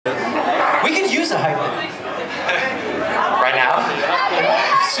We could use a hype man. Right now?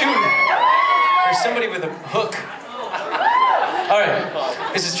 Soon. There's somebody with a hook. All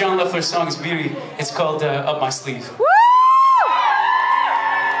right, this is John Lefler's song, it's beauty. It's called Up My Sleeve.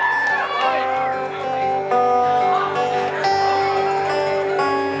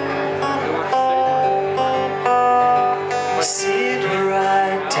 Sit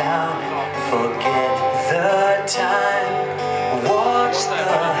right down, forget the time. Watch the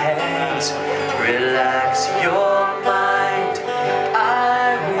hands, relax your mind.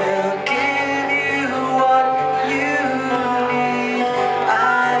 I will give you what you need.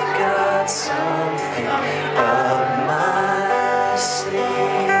 I've got something up my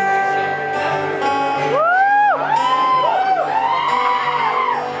sleeve.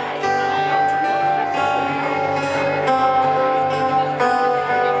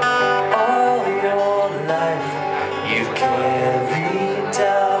 All your life you've carried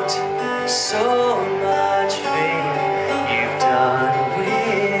out so much faith you've done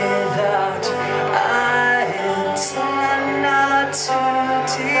without. I intend not to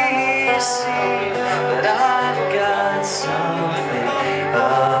deceive, but I've got something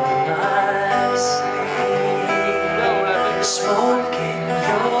up my sleeve. Smoke in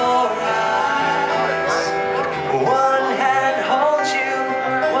your eyes. One hand holds you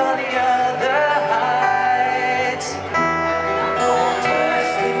while the other hides.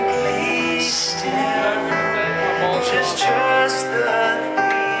 Perfectly still. Just trust the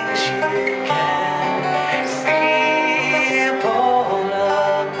things you can feel. Pull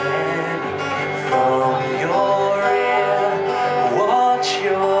up from your ear. Watch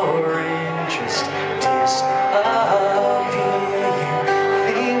your interest disappear. You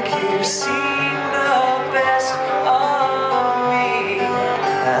think you've seen the best of me.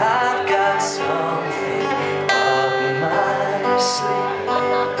 I've got something up my sleeve.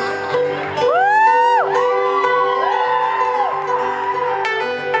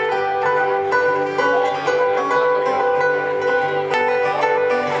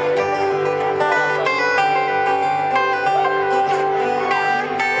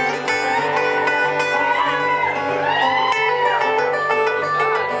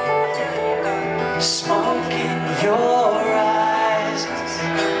 Smoke in your eyes.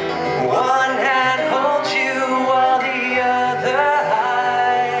 One hand holds you while the other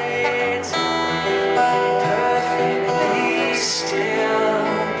hides. Perfectly still.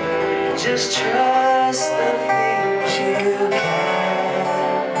 Just trust the things you can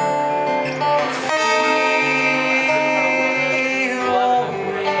feel.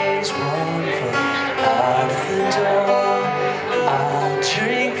 Always one foot out the door. I'll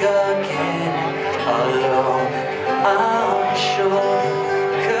drink again. Alone, I'm sure.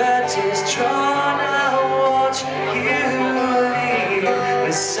 Curtains drawn, I'll watch you leave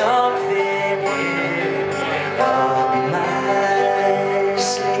with something